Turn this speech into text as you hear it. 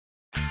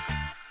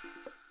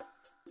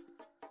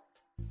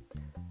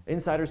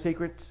Insider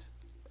Secrets,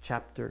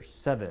 Chapter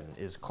 7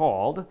 is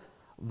called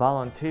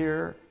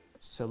Volunteer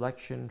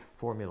Selection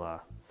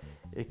Formula.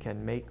 It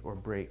can make or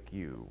break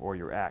you or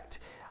your act.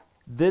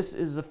 This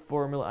is a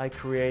formula I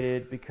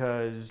created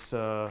because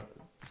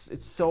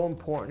it's so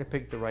important to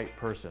pick the right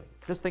person.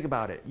 Just think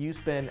about it. You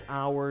spend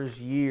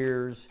hours,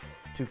 years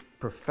to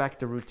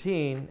perfect a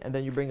routine, and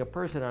then you bring a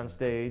person on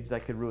stage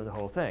that could ruin the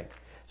whole thing.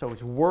 So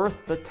it's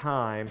worth the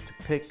time to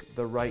pick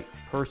the right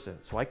person.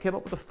 So I came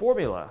up with a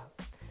formula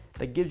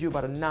that gives you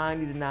about a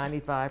 90 to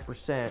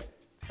 95%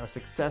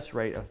 success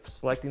rate of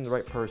selecting the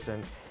right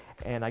person.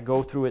 And I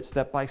go through it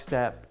step by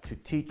step to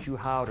teach you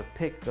how to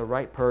pick the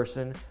right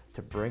person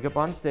to bring up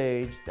on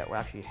stage that will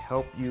actually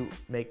help you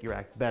make your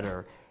act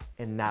better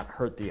and not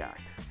hurt the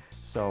act.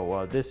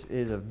 So this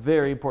is a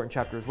very important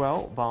chapter as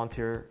well,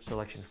 Volunteer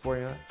Selection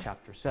Formula,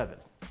 Chapter 7.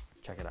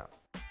 Check it out.